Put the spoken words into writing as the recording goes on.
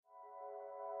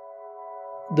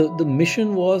the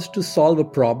mission was to solve a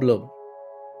problem.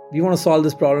 We want to solve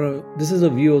this problem. This is a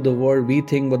view of the world we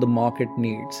think what the market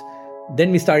needs.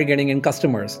 Then we started getting in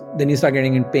customers. Then you start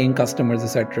getting in paying customers,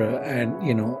 etc. And,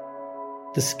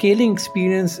 the scaling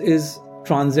experience is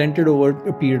transcended over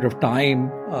a period of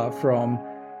time, from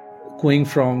going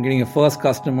from getting a first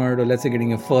customer to, let's say,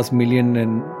 getting a first million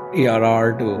in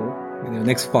ARR to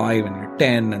next 5 and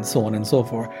 10 and so on and so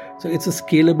forth. So it's a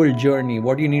scalable journey.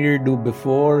 What you needed to do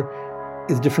before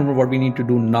is different from what we need to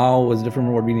do now, is different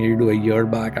from what we need to do a year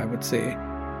back, I would say.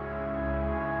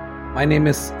 My name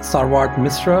is Sarvarth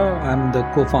Misra. I'm the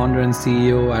co-founder and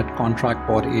CEO at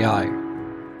ContractPod AI.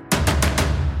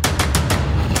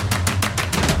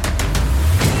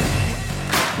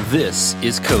 This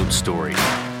is Code Story,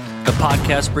 a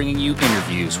podcast bringing you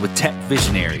interviews with tech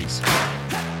visionaries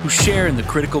who share in the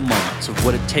critical moments of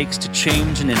what it takes to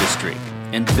change an industry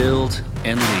and build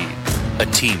and lead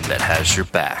a team that has your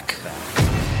back.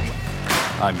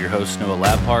 I'm your host, Noah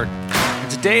Labhart,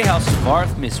 and today how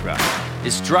Sarvarth Misra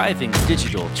is driving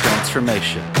digital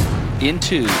transformation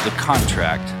into the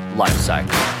contract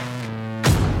lifecycle.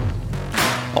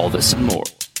 All this and more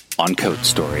on Code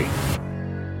Story.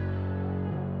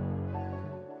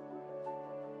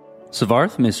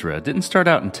 Sarvarth Misra didn't start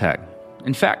out in tech.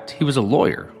 In fact, he was a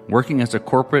lawyer, working as a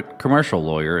corporate commercial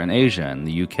lawyer in Asia and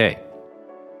the UK.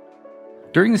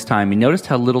 During this time, he noticed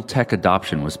how little tech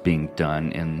adoption was being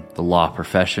done in the law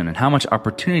profession and how much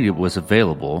opportunity was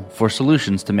available for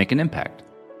solutions to make an impact.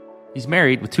 He's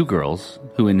married with 2 girls,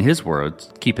 who, in his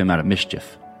words, keep him out of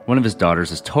mischief. One of his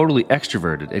daughters is totally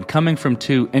extroverted, and coming from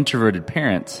 2 introverted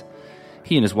parents,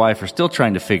 he and his wife are still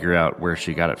trying to figure out where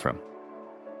she got it from.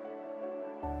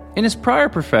 In his prior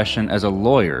profession as a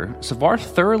lawyer, Sarvarth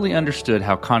thoroughly understood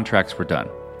how contracts were done.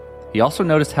 He also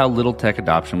noticed how little tech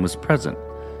adoption was present,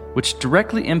 which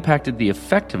directly impacted the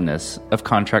effectiveness of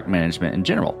contract management in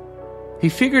general. He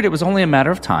figured it was only a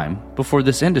matter of time before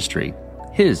this industry,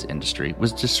 his industry,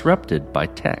 was disrupted by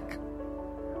tech.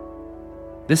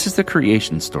 This is the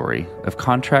creation story of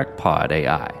ContractPod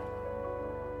AI.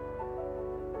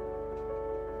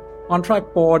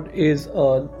 ContractPod is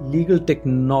a legal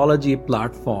technology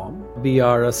platform. We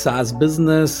are a SaaS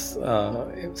business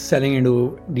selling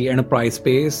into the enterprise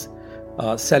space,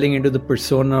 selling into the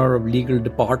persona of legal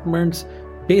departments.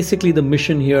 Basically, the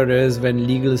mission here is when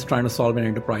legal is trying to solve an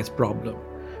enterprise problem.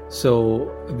 So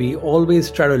we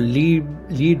always try to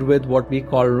lead with what we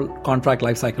call contract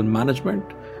lifecycle management,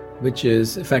 which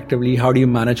is effectively how do you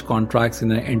manage contracts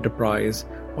in an enterprise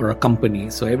or a company.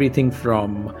 So everything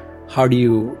from how do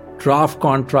you draft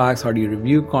contracts, how do you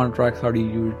review contracts, how do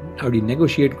you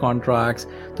negotiate contracts,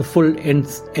 the full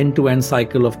end-to-end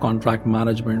cycle of contract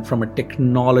management from a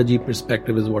technology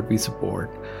perspective is what we support.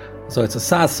 So it's a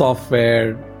SaaS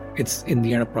software, it's in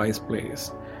the enterprise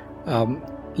place.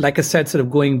 Like I said, sort of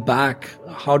going back,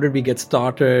 how did we get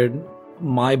started?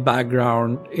 My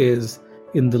background is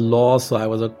in the law, so I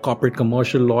was a corporate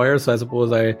commercial lawyer, so I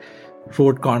suppose I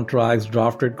wrote contracts,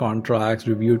 drafted contracts,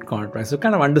 reviewed contracts. So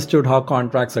kind of understood how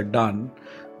contracts are done,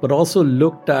 but also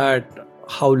looked at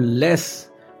how less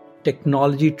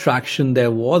technology traction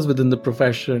there was within the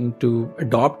profession to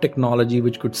adopt technology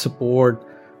which could support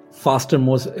faster,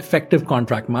 most effective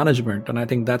contract management. And I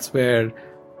think that's where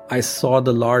I saw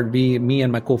me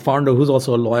and my co-founder, who's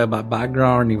also a lawyer by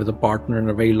background, he was a partner in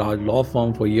a very large law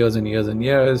firm for years and years and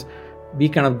years. We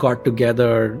kind of got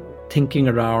together thinking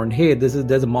around, hey,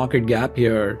 there's a market gap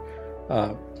here.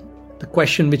 The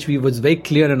question which was very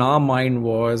clear in our mind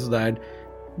was that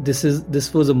this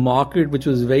was a market which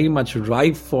was very much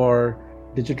ripe for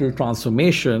digital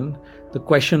transformation. The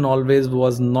question always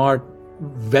was not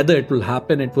whether it will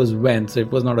happen, it was when. So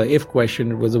it was not a if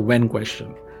question, it was a when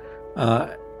question.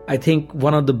 I think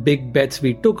one of the big bets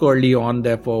we took early on,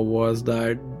 therefore, was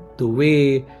that the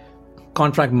way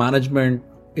contract management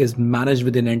is managed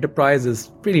within enterprise is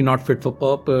really not fit for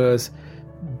purpose.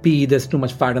 B, there's too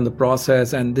much fat in the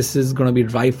process, and this is going to be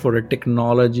ripe for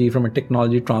from a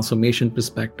technology transformation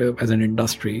perspective as an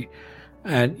industry.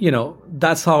 And,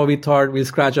 that's how we thought we'll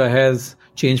scratch our heads,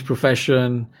 change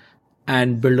profession,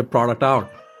 and build a product out.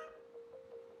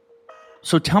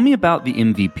 So tell me about the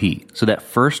MVP. So that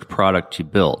first product you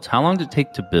built, how long did it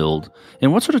take to build,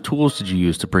 and what sort of tools did you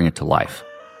use to bring it to life?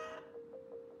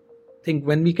 I think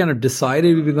when we kind of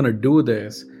decided we were going to do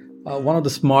this, one of the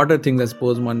smarter things I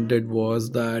suppose one did was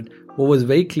that what was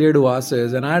very clear to us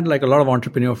is, and I had like a lot of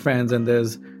entrepreneur friends, and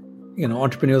there's,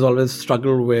 entrepreneurs always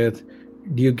struggle with,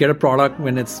 do you get a product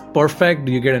when it's perfect?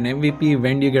 Do you get an MVP?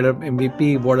 When do you get an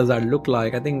MVP? What does that look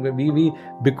like? I think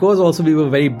because also we were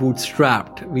very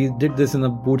bootstrapped, we did this in a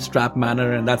bootstrap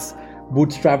manner, and that's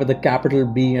bootstrap with a capital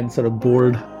B and sort of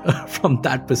bold from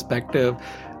that perspective.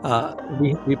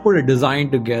 We put a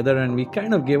design together and we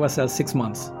kind of gave ourselves 6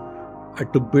 months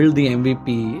to build the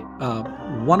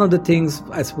MVP. One of the things,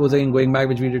 I suppose, again, going back,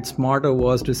 which we did smarter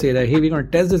was to say that, hey, we're going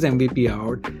to test this MVP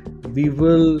out. We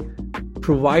will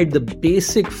provide the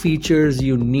basic features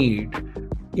you need,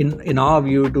 in our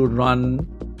view, to run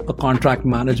a contract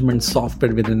management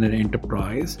software within an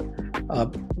enterprise.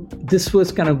 This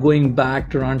was kind of going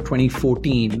back to around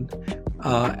 2014.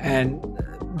 And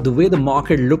the way the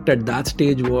market looked at that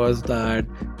stage was that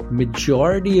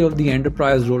majority of the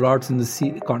enterprise rollouts in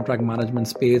the contract management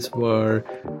space were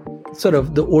sort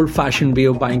of the old-fashioned way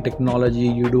of buying technology.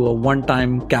 You do a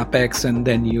one-time capex and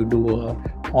then you do a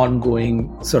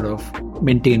ongoing sort of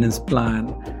maintenance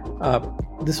plan.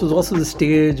 This was also the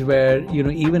stage where,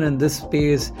 even in this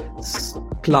space,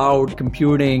 cloud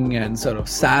computing and sort of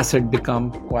SaaS had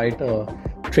become quite a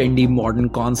trendy modern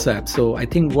concept. So I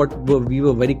think what we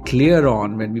were very clear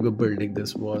on when we were building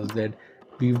this was that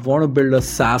we want to build a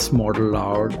SaaS model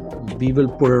out. We will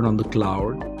put it on the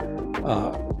cloud.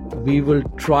 We will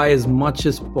try as much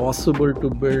as possible to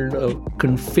build a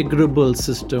configurable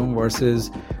system versus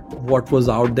what was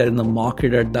out there in the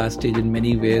market at that stage in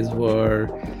many ways were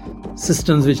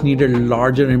systems which needed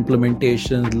larger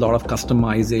implementations, a lot of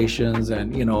customizations,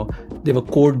 and they were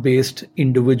code-based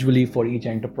individually for each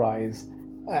enterprise.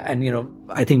 And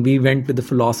I think we went with the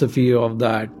philosophy of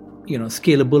that,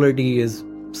 scalability is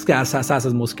SaaS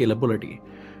has more scalability.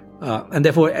 And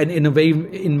therefore, and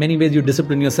in many ways, you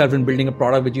discipline yourself in building a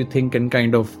product which you think can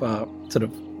kind of sort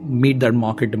of meet that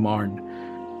market demand.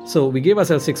 So we gave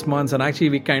ourselves 6 months, and actually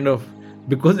we kind of,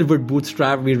 because it was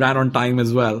bootstrap, we ran on time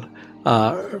as well.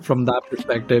 From that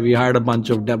perspective, we hired a bunch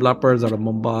of developers out of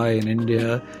Mumbai and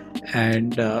India,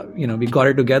 and we got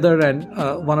it together. And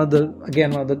one of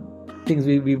the things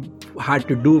we had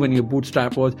to do when you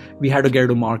bootstrap was we had to get it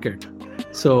to market.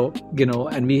 So,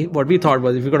 and what we thought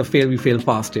was, if we're going to fail, we fail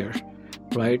fast here,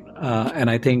 right? And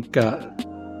I think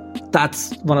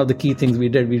that's one of the key things we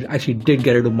did. We actually did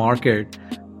get it to market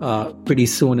pretty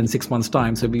soon in 6 months'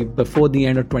 time. So before the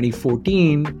end of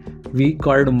 2014, we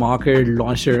got it to market,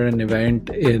 launched it at an event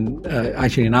in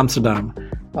Amsterdam,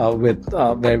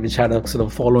 which had a sort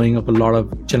of following of a lot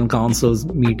of general counsels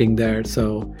meeting there.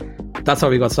 So that's how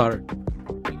we got started.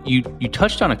 You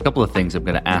touched on a couple of things I'm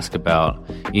going to ask about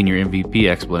in your MVP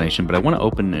explanation, but I want to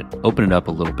open it up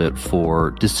a little bit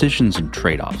for decisions and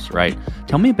trade-offs, right?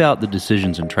 Tell me about the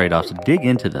decisions and trade-offs, dig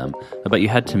into them, about you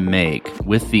had to make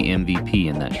with the MVP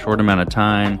in that short amount of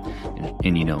time,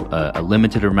 and a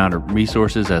limited amount of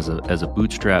resources as a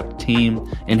bootstrap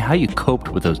team, and how you coped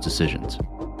with those decisions.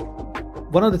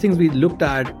 One of the things we looked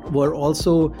at were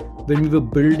also when we were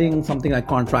building something like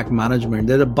contract management,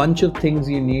 there are a bunch of things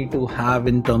you need to have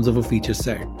in terms of a feature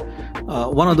set.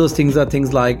 One of those things are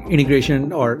things like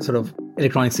integration or sort of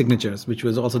electronic signatures,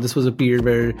 this was a period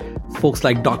where folks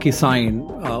like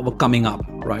DocuSign were coming up,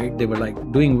 right? They were like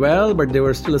doing well, but they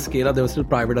were still a scale up. They were still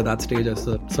private at that stage,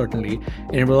 certainly.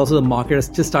 And it was also the market has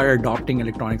just started adopting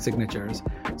electronic signatures.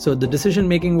 So the decision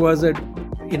making was that,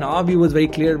 in our view, was very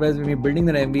clear. Whereas when we're building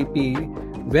that MVP,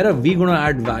 where are we going to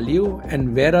add value,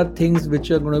 and where are things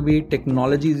which are going to be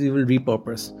technologies we will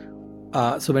repurpose?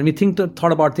 So when we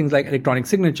thought about things like electronic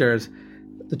signatures,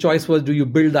 the choice was, do you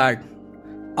build that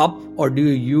up or do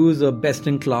you use a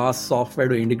best-in-class software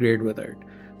to integrate with it?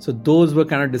 So those were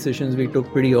kind of decisions we took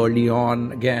pretty early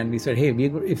on. Again, we said, hey,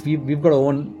 we've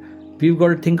got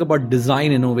to think about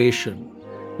design innovation,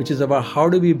 which is about how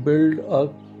do we build a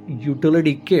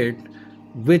utility kit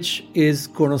which is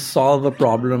going to solve a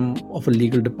problem of a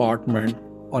legal department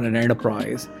on an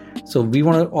enterprise. So we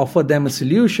want to offer them a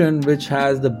solution which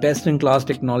has the best-in-class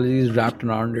technologies wrapped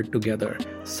around it together.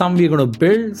 Some we're going to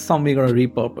build, some we're going to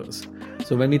repurpose.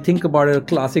 So when we think about a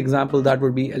classic example, that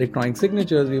would be electronic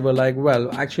signatures. We were like,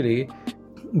 well, actually,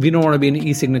 we don't want to be an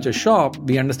e-signature shop.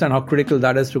 We understand how critical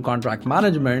that is to contract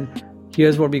management.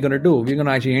 Here's what we're going to do. We're going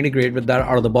to actually integrate with that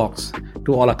out of the box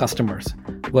to all our customers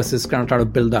versus kind of try to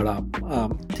build that up.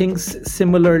 Things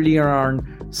similarly around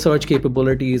search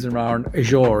capabilities around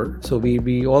Azure. So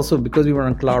we also, because we were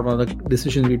on cloud, one of the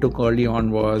decisions we took early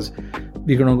on was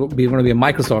we're going to be a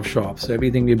Microsoft shop. So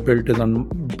everything we built is on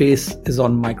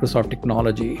Microsoft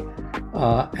technology.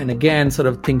 And again, sort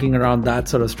of thinking around that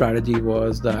sort of strategy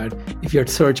was that if you had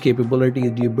search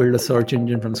capabilities, do you build a search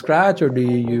engine from scratch, or do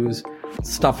you use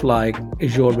stuff like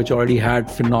Azure, which already had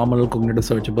phenomenal cognitive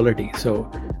searchability? So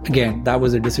again, that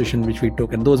was a decision which we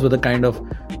took. And those were the kind of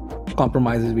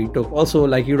compromises we took. Also,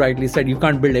 like you rightly said, you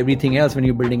can't build everything else when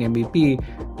you're building MVP.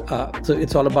 So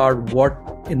it's all about what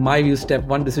in my view, step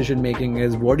one decision making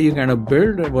is what do you kind of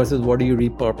build versus what do you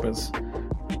repurpose.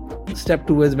 Step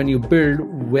two is when you build,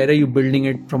 where are you building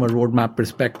it from a roadmap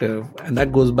perspective? And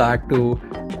that goes back to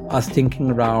us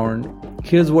thinking around,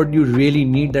 here's what you really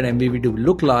need that MVP to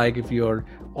look like if you're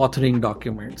authoring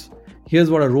documents. Here's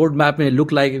what a roadmap may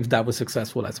look like if that was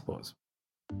successful, I suppose.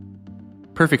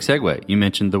 Perfect segue. You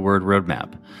mentioned the word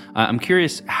roadmap. I'm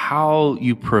curious how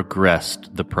you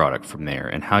progressed the product from there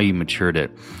and how you matured it.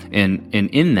 And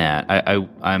in that,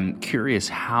 I'm curious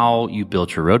how you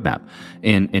built your roadmap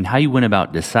and how you went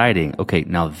about deciding, okay,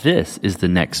 now this is the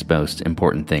next most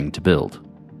important thing to build.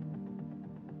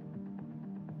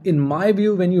 In my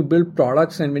view, when you build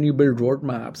products and when you build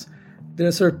roadmaps, there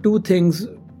are sort of two things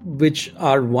which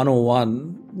are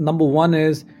 101. Number one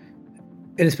is,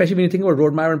 and especially when you think about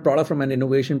roadmap and product from an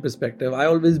innovation perspective, I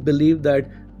always believe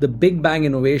that the big bang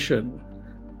innovation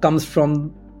comes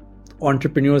from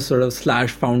entrepreneurs sort of /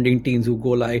 founding teams who go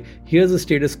like, here's the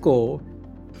status quo.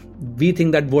 We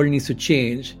think that world needs to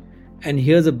change. And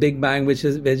here's a big bang, which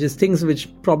is things which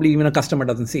probably even a customer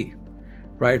doesn't see,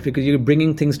 right? Because you're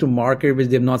bringing things to market which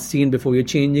they've not seen before. You're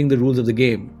changing the rules of the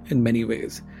game in many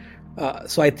ways.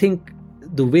 So I think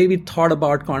the way we thought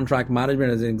about contract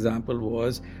management as an example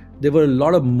was, there were a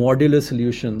lot of modular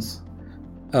solutions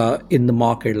in the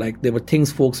market. Like there were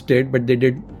things folks did, but they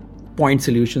did point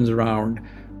solutions around,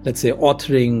 let's say,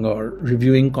 authoring or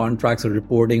reviewing contracts or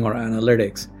reporting or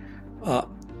analytics.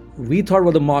 We thought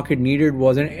what the market needed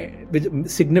was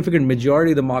significant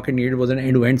majority of the market needed was an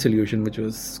end-to-end solution, which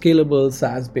was scalable,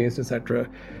 SaaS-based, etc.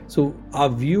 So our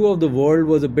view of the world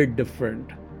was a bit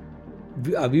different.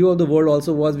 Our view of the world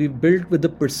also was we built with the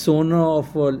persona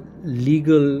of a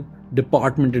legal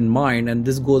department in mind, and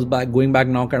this going back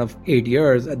now kind of 8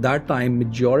 years. At that time,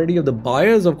 majority of the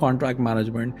buyers of contract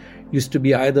management used to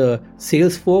be either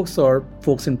sales folks or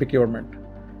folks in procurement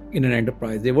in an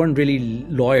enterprise. They weren't really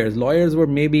lawyers. Lawyers were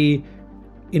maybe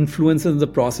influencers in the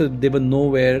process. They were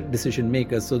nowhere decision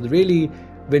makers. So really,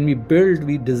 when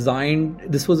we designed,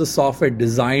 this was a software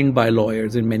designed by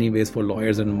lawyers in many ways for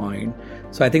lawyers in mind.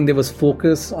 So I think there was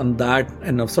focus on that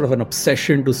and a sort of an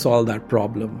obsession to solve that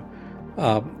problem.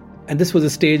 And this was a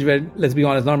stage where, let's be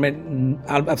honest,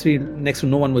 absolutely next to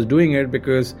no one was doing it,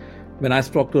 because when I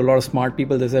spoke to a lot of smart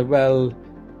people, they said, well,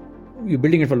 you're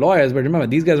building it for lawyers, but remember,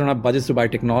 these guys don't have budgets to buy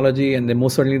technology, and they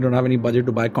most certainly don't have any budget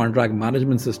to buy contract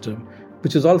management system,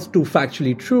 which is also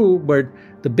factually true. But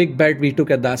the big bet we took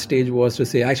at that stage was to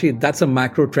say, actually, that's a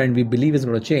macro trend we believe is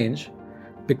going to change,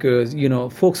 because,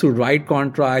 folks who write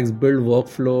contracts, build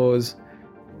workflows,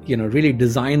 really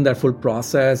design that full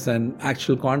process and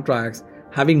actual contracts,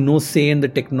 having no say in the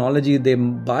technology they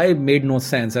buy made no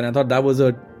sense. And I thought that was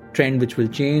a trend which will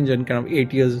change, and kind of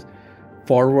 8 years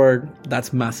forward,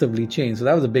 that's massively changed. So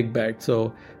that was a big bet.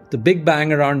 So the big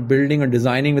bang around building or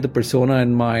designing with a persona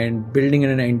in mind, building in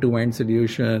an end-to-end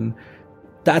solution,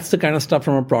 that's the kind of stuff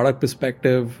from a product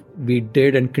perspective we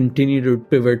did and continue to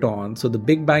pivot on. So the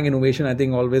big bang innovation, I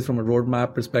think always from a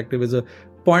roadmap perspective, is a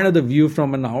point of the view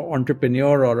from an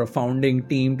entrepreneur or a founding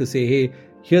team to say, hey,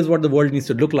 here's what the world needs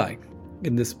to look like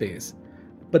in this space.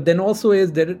 But then also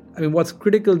is that, what's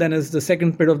critical then is the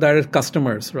second bit of that is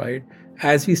customers, right?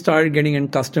 As we started getting in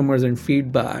customers and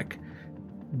feedback,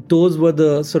 those were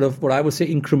the sort of what I would say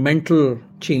incremental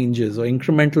changes or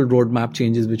incremental roadmap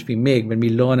changes which we make when we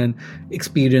learn and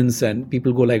experience, and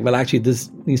people go like, well, actually this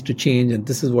needs to change and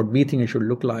this is what we think it should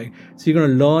look like. So you're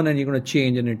going to learn and you're going to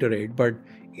change and iterate. But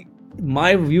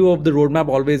my view of the roadmap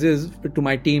always is, to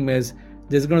my team, is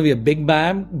there's going to be a big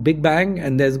bang,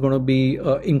 and there's going to be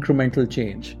incremental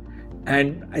change.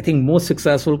 And I think most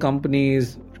successful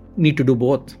companies need to do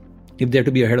both if they're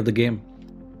to be ahead of the game.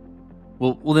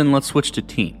 Well, then let's switch to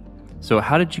team. So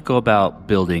how did you go about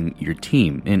building your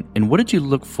team? And what did you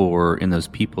look for in those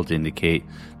people to indicate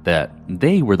that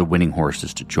they were the winning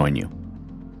horses to join you?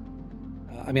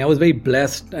 I was very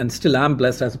blessed, and still am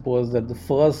blessed, I suppose, that the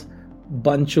first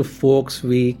bunch of folks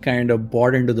we kind of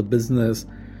bought into the business,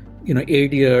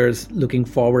 8 years looking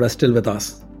forward, are still with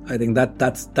us. I think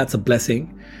that's a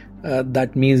blessing.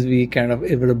 That means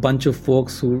it was a bunch of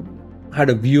folks who had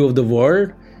a view of the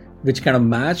world which kind of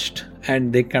matched,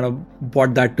 and they kind of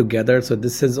brought that together. So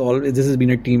this has been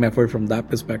a team effort from that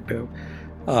perspective.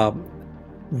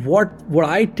 What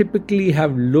I typically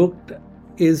have looked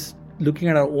is looking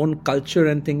at our own culture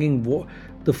and thinking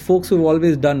the folks who've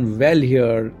always done well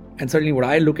here, and certainly what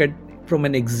I look at from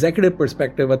an executive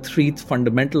perspective are three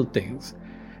fundamental things,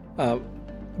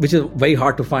 which is very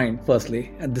hard to find, firstly.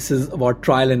 And this is about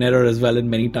trial and error as well in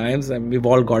many times, and we've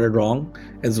all got it wrong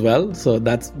as well. So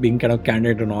that's being kind of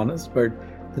candid and honest. But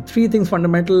the three things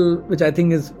fundamental, which I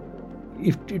think is,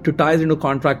 if to ties into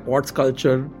contract ports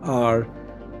culture are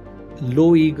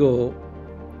low ego,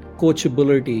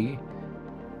 coachability,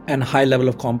 and high level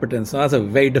of competence. So that's a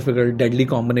very difficult, deadly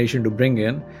combination to bring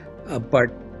in. But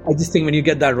I just think when you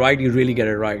get that right, you really get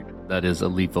it right. That is a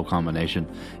lethal combination.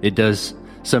 It does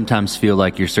sometimes feel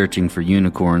like you're searching for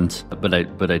unicorns, but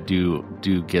I do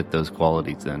get those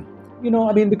qualities then.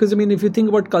 Because if you think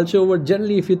about culture,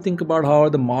 generally, if you think about how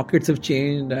the markets have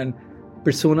changed and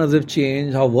personas have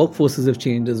changed, how workforces have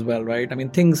changed as well, right?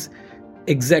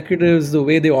 Executives, the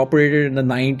way they operated in the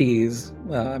 90s,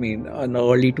 in the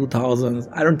early 2000s,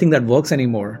 I don't think that works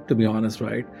anymore, to be honest,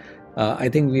 right? I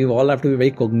think we all have to be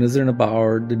very cognizant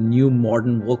about the new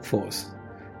modern workforce,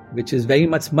 which is very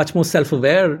much more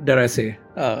self-aware, dare I say,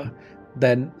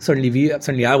 than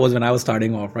certainly I was when I was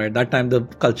starting off, right? That time the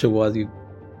culture was you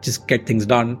just get things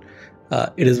done.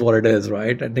 It is what it is,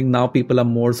 right? I think now people are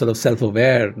more sort of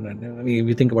self-aware. If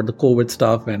you think about the COVID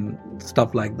stuff and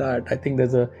stuff like that, I think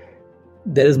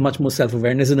there is much more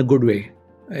self-awareness in a good way,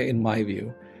 in my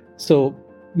view. So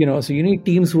you need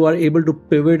teams who are able to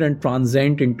pivot and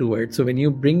transcend into it. So when you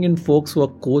bring in folks who are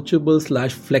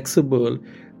coachable / flexible,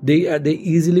 they're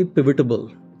easily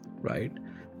pivotable, right?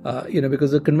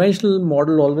 Because the conventional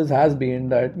model always has been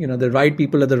that, the right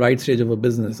people at the right stage of a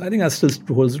business. I think that still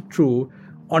holds true.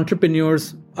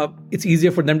 Entrepreneurs, it's easier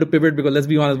for them to pivot because let's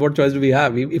be honest, what choice do we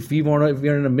have? If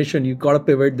we're in a mission, you've got to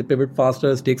pivot. The pivot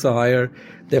faster, stakes are higher.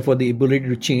 Therefore, the ability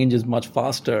to change is much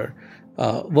faster.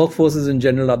 Workforces in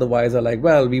general, otherwise, are like,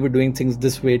 well, we were doing things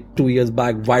this way 2 years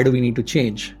back. Why do we need to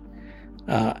change?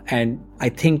 And I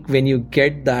think when you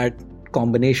get that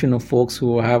combination of folks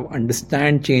who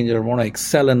understand change or want to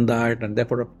excel in that and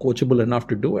therefore are coachable enough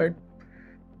to do it,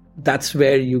 that's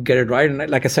where you get it right. And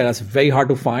like I said, that's very hard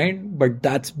to find, but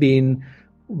that's been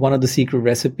one of the secret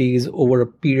recipes. Over a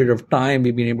period of time,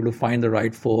 we've been able to find the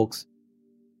right folks.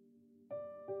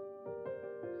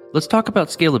 Let's talk about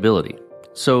scalability.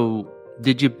 So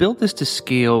did you build this to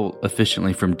scale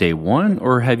efficiently from day one,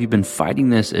 or have you been fighting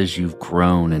this as you've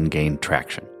grown and gained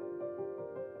traction?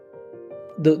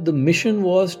 The mission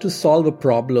was to solve a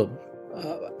problem.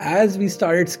 As we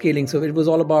started scaling, so it was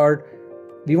all about,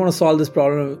 we want to solve this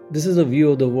problem. This is a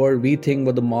view of the world. We think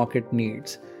what the market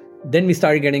needs. Then we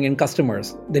started getting in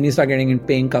customers. Then you start getting in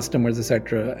paying customers,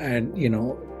 etc. And,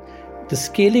 the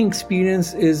scaling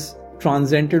experience is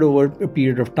transcended over a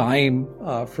period of time,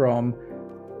 from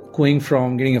going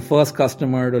from getting a first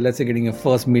customer to, let's say, getting a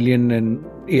first million in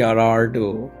ARR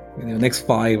to next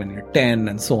 5 and you're 10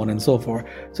 and so on and so forth.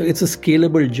 So it's a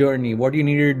scalable journey. What you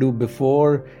needed to do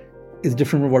before is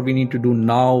different from what we need to do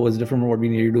now, is different from what we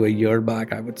needed to do a year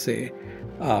back, I would say.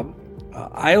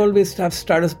 I always have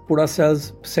started to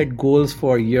set goals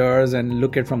for years and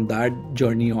look at from that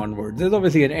journey onwards. There's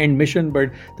obviously an end mission,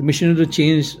 but the mission is to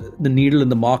change the needle in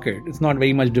the market. It's not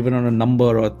very much driven on a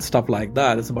number or stuff like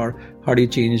that. It's about how do you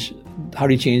change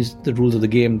the rules of the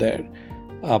game there.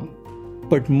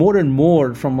 But more and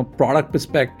more from a product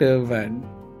perspective and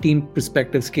team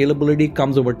perspective, scalability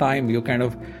comes over time. You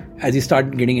as you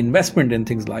start getting investment in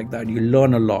things like that, you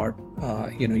learn a lot.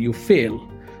 You fail.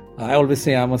 I always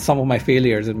say I'm a sum of my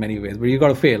failures in many ways, but you got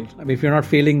to fail. If you're not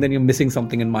failing, then you're missing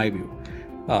something in my view.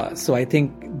 So I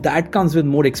think that comes with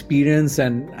more experience,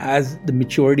 and as the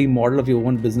maturity model of your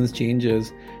own business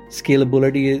changes,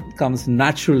 scalability comes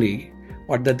naturally,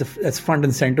 or that's front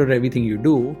and center of everything you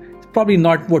do. It's probably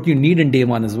not what you need in day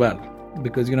one as well,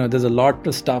 because there's a lot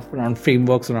of stuff around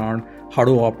frameworks around how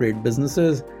to operate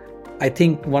businesses. I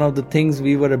think one of the things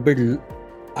we were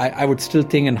I would still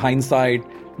think in hindsight,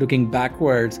 looking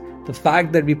backwards, the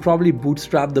fact that we probably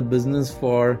bootstrapped the business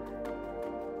for,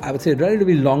 I would say, a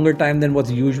relatively longer time than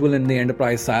what's usual in the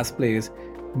enterprise SaaS place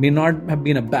may not have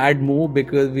been a bad move,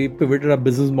 because we pivoted our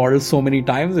business model so many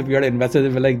times. If we had invested, we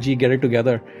were like, gee, get it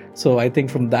together. So I think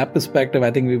from that perspective,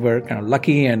 I think we were kind of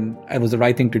lucky and it was the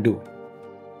right thing to do.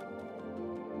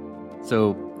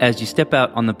 So as you step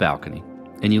out on the balcony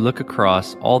and you look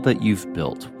across all that you've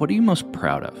built, what are you most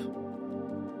proud of?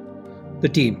 The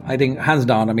team, I think, hands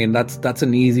down. That's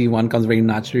an easy one, comes very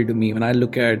naturally to me. When I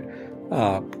look at,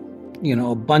 a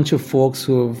bunch of folks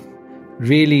who have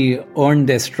really earned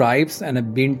their stripes and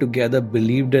have been together,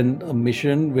 believed in a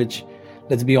mission, which,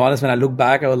 let's be honest, when I look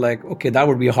back, I was like, okay, that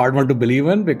would be a hard one to believe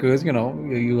in, because,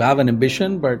 you have an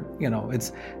ambition, but,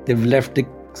 they've left the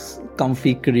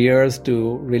comfy careers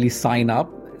to really sign up.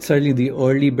 Certainly the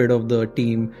early bit of the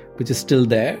team, which is still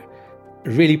there,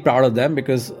 really proud of them,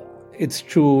 because it's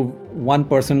true, one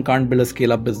person can't build a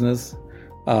scale-up business.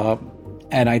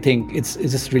 And I think it's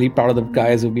just really proud of the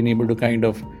guys who've been able to kind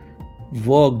of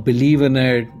work, believe in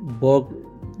it, work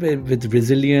with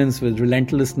resilience, with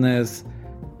relentlessness,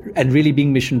 and really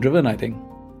being mission driven, I think.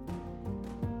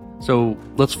 So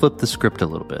let's flip the script a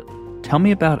little bit. Tell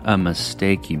me about a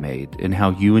mistake you made and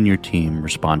how you and your team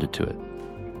responded to it.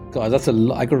 God,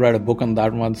 I could write a book on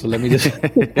that one. So let me just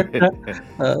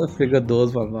figure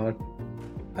those ones out.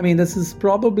 I mean, this is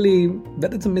probably,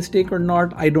 that it's a mistake or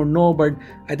not, I don't know. But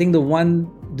I think the one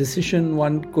decision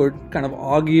one could kind of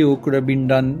argue could have been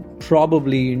done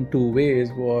probably in two ways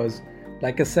was,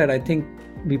 like I said, I think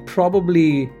we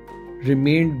probably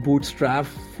remained bootstrapped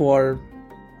for,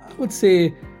 I would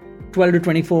say, 12 to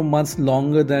 24 months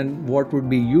longer than what would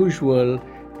be usual.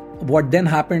 What then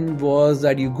happened was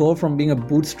that you go from being a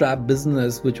bootstrap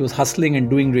business, which was hustling and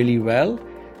doing really well,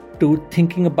 to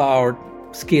thinking about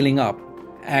scaling up.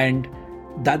 And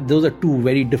that those are two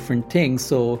very different things.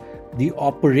 So the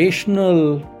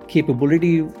operational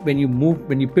capability, when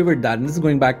you pivot that, and this is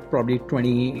going back probably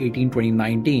 2018,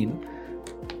 2019,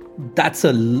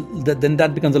 then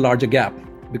that becomes a larger gap.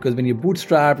 Because when you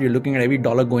bootstrap, you're looking at every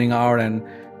dollar going out and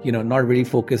not really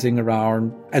focusing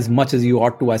around as much as you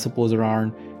ought to, I suppose,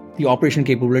 around the operation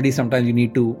capability. Sometimes you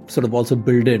need to sort of also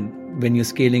build in when you're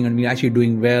scaling and you're actually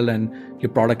doing well and your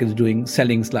product is doing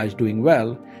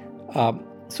well.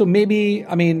 So maybe,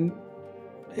 I mean,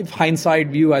 if hindsight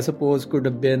view, I suppose, could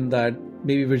have been that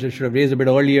maybe we should have raised a bit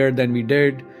earlier than we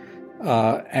did.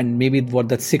 And maybe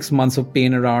that 6 months of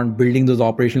pain around building those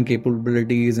operational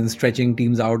capabilities and stretching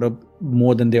teams out of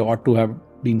more than they ought to have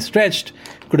been stretched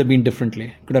could have been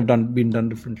differently, been done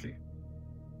differently.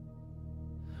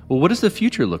 Well, what does the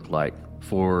future look like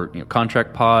for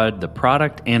ContractPod, the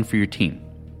product, and for your team?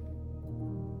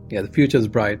 Yeah, the future is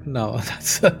bright. No,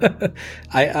 that's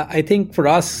I think for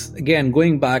us, again,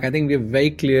 going back, I think we're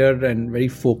very clear and very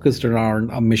focused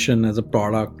around our mission as a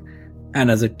product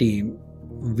and as a team.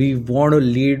 We want to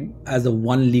lead as a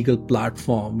one legal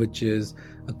platform, which is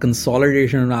a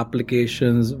consolidation of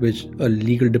applications which a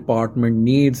legal department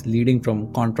needs, leading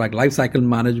from contract lifecycle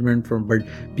management, but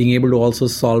being able to also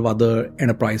solve other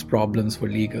enterprise problems for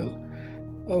legal.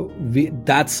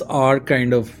 That's our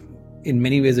kind of, in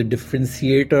many ways, a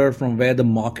differentiator from where the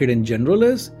market in general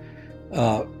is.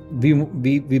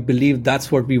 We believe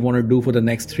that's what we want to do for the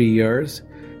next 3 years.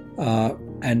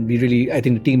 And I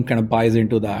think the team kind of buys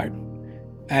into that.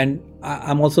 And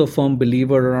I'm also a firm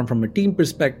believer around, from a team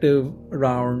perspective,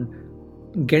 around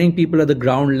getting people at the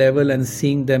ground level and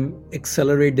seeing them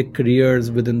accelerate their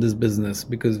careers within this business,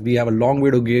 because we have a long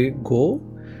way to go,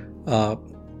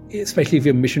 especially if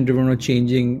you're mission driven or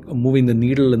changing, or moving the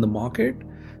needle in the market.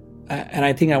 And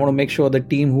I think I want to make sure the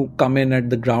team who come in at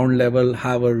the ground level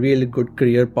have a really good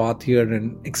career path here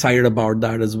and excited about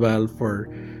that as well,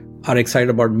 are excited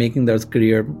about making their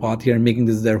career path here and making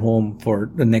this their home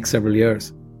for the next several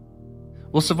years.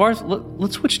 Well, Savarth,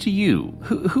 let's switch to you.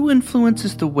 Who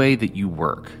influences the way that you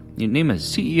work? You name a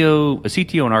CEO, a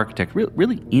CTO, an architect,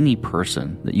 really any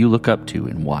person that you look up to,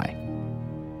 and why?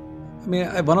 I mean,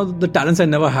 one of the talents I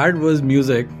never had was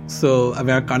music. So, I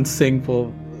mean, I can't sing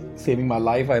for saving my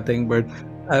life, I think, but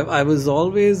I've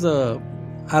always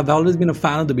been a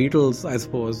fan of the Beatles, I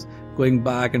suppose, going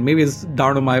back. And maybe it's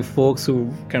down to my folks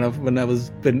who kind of,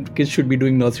 when kids should be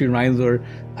doing nursery rhymes, or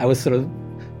I was sort of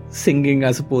singing,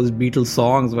 I suppose, Beatles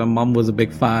songs. My mom was a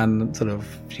big fan,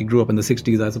 she grew up in the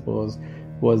 60s, I suppose,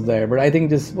 was there. But I think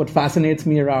just what fascinates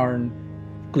me around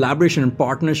collaboration and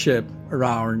partnership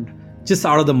around just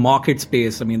out of the market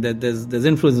space, I mean, there's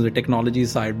influence on the technology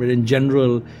side, but in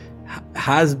general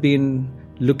has been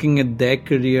looking at their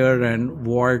career and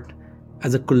what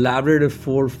as a collaborative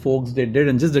for folks they did,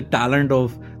 and just the talent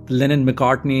of the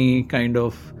Lennon-McCartney kind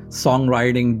of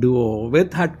songwriting duo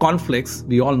had conflicts.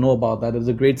 We all know about that. It was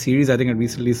a great series. I think I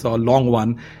recently saw a long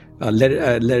one. Let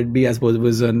It Be, I suppose it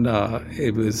was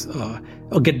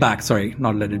Get Back. Sorry,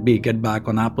 not Let It Be, Get Back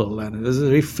on Apple. And it was a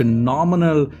very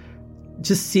phenomenal,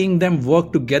 just seeing them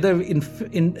work together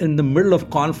in the middle of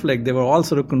conflict. They were all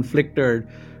sort of conflicted,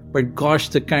 but gosh,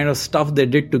 the kind of stuff they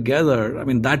did together. I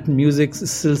mean, that music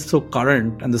is still so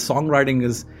current, and the songwriting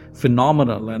is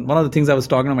phenomenal. And one of the things I was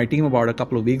talking to my team about a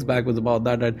couple of weeks back was about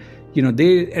that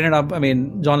they ended up, I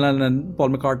mean, John Lennon and Paul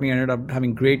McCartney ended up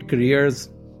having great careers,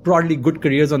 broadly good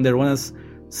careers on their own as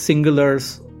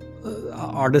singulars,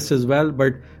 artists as well.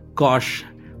 But gosh,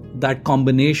 that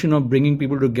combination of bringing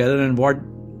people together and what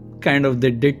kind of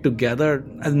they did together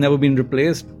has never been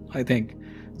replaced, I think.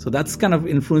 So that's kind of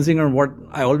influencing on what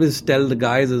I always tell the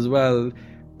guys as well,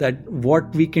 that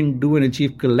what we can do and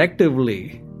achieve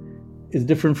collectively is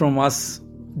different from us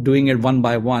doing it one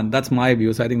by one. That's my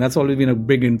view. So I think that's always been a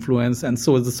big influence. And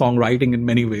so is the songwriting in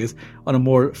many ways on a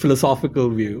more philosophical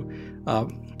view.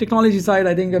 Technology side,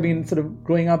 I think, sort of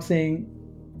growing up saying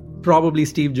probably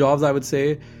Steve Jobs, I would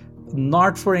say.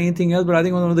 not for anything else, but I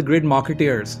think one of the great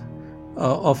marketeers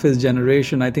of his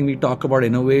generation. I think we talk about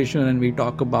innovation and we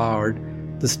talk about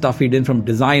the stuff he did from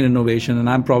design innovation, and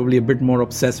I'm probably a bit more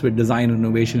obsessed with design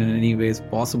innovation in any ways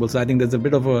possible. So I think there's a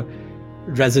bit of a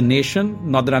resonation.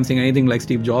 Not that I'm saying anything like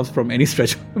Steve Jobs from any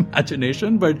stretch of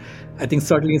imagination, but I think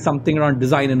certainly something around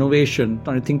design innovation,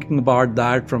 thinking about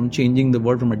that from changing the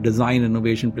world from a design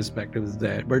innovation perspective is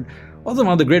there. But also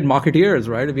one of the great marketeers,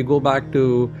 right? If you go back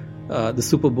to the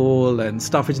Super Bowl and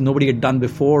stuff which nobody had done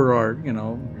before, or,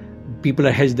 people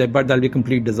are hedged their bet, that'll be a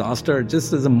complete disaster.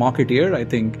 Just as a marketeer, I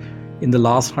think in the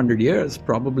last 100 years,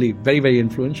 probably very, very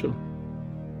influential.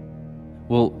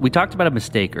 Well, we talked about a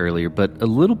mistake earlier, but a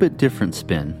little bit different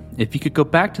spin. If you could go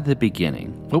back to the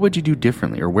beginning, what would you do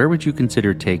differently, or where would you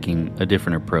consider taking a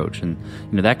different approach? And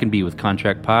that can be with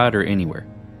Contract Pod or anywhere.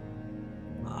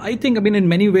 I think, in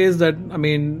many ways I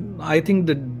think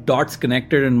the dots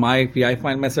connected in my view. I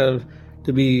find myself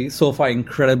to be so far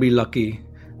incredibly lucky.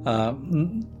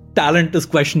 Talent is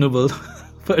questionable,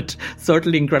 but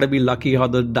certainly incredibly lucky how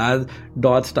the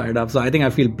dots tied up. So I think I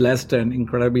feel blessed and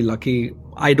incredibly lucky.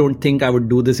 I don't think I would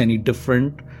do this any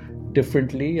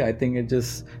differently. I think it's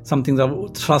just something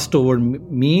that thrust over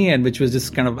me, and which was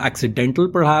just kind of accidental,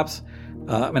 perhaps.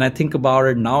 When I think about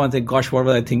it now and think, gosh, what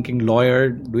was I thinking? Lawyer,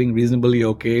 doing reasonably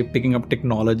okay, picking up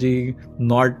technology,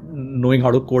 not knowing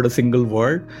how to code a single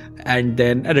word. And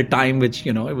then at a time which,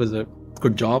 it was a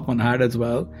good job one had as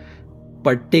well.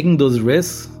 But taking those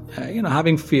risks,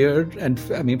 having fear and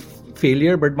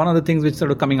failure. But one of the things which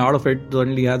sort of coming out of it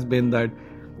certainly has been that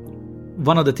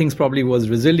one of the things probably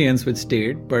was resilience, which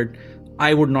stayed. But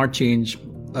I would not change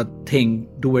a thing,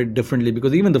 do it differently,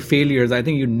 because even the failures, I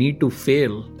think you need to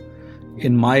fail,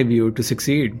 in my view, to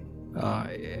succeed.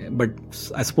 But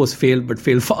I suppose fail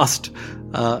fast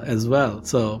as well.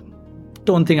 So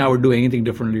don't think I would do anything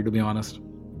differently, to be honest.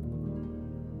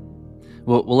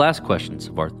 Well, last question,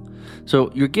 Siddharth.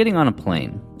 So you're getting on a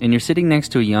plane and you're sitting next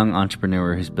to a young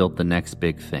entrepreneur who's built the next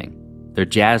big thing. They're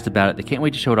jazzed about it. They can't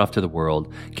wait to show it off to the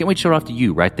world. Can't wait to show it off to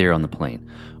you right there on the plane.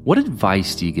 What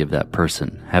advice do you give that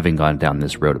person, having gone down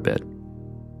this road a bit?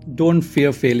 Don't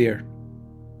fear failure.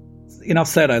 Enough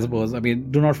said, I suppose.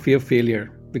 Do not fear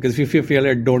failure, because if you fear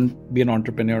failure, don't be an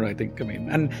entrepreneur, I think.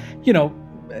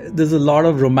 There's a lot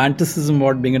of romanticism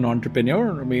about being an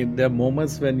entrepreneur. There are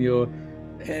moments when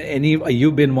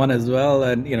you've been one as well,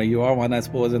 and you are one, I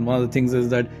suppose. And one of the things is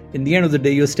that in the end of the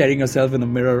day, you're staring yourself in the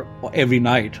mirror every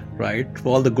night, right? For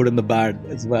all the good and the bad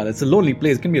as well. It's a lonely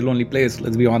place. It can be a lonely place,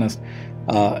 let's be honest.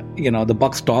 The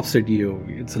buck stops at you.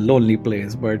 It's a lonely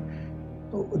place. But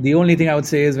the only thing I would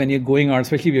say is, when you're going out,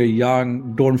 especially if you're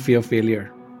young, don't fear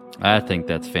failure. I think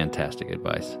that's fantastic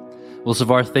advice. Well,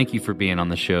 Siddharth, thank you for being on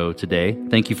the show today.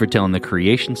 Thank you for telling the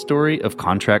creation story of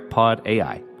Contract Pod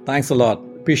AI. Thanks a lot.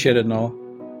 Appreciate it, Noah.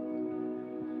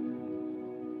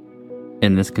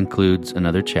 And this concludes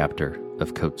another chapter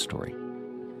of Code Story.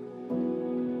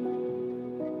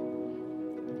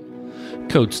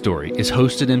 Code Story is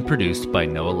hosted and produced by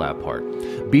Noah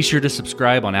Labhart. Be sure to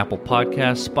subscribe on Apple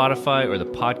Podcasts, Spotify, or the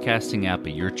podcasting app of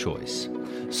your choice.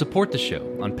 Support the show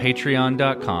on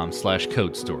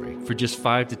patreon.com/codestory for just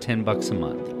 $5 to $10 a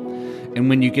month. And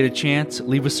when you get a chance,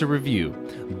 leave us a review.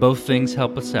 Both things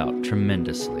help us out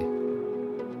tremendously.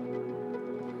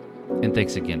 And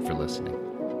thanks again for listening.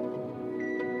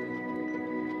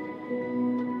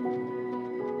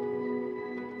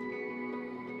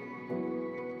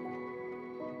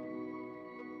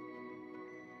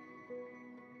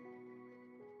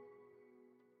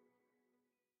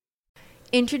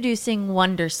 Introducing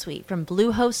Wondersuite from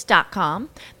Bluehost.com,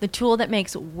 the tool that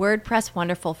makes WordPress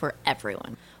wonderful for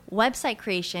everyone. Website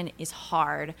creation is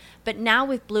hard, but now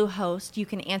with Bluehost, you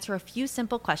can answer a few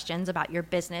simple questions about your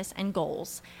business and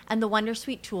goals, and the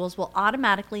Wondersuite tools will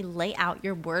automatically lay out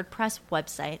your WordPress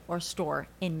website or store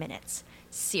in minutes.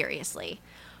 Seriously.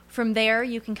 From there,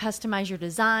 you can customize your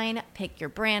design, pick your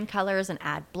brand colors, and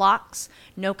add blocks.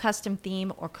 No custom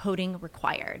theme or coding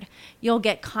required. You'll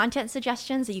get content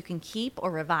suggestions that you can keep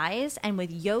or revise, and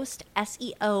with Yoast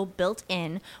SEO built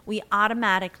in, we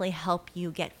automatically help you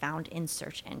get found in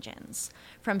search engines.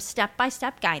 From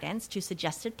step-by-step guidance to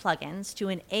suggested plugins to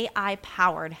an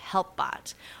AI-powered help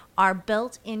bot, our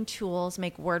built-in tools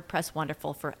make WordPress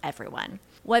wonderful for everyone.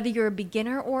 Whether you're a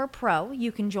beginner or a pro,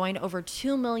 you can join over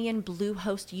 2 million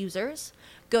Bluehost users.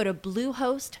 Go to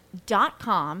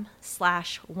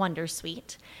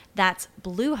bluehost.com/wondersuite. That's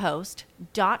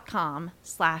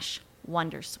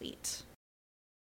bluehost.com/wondersuite.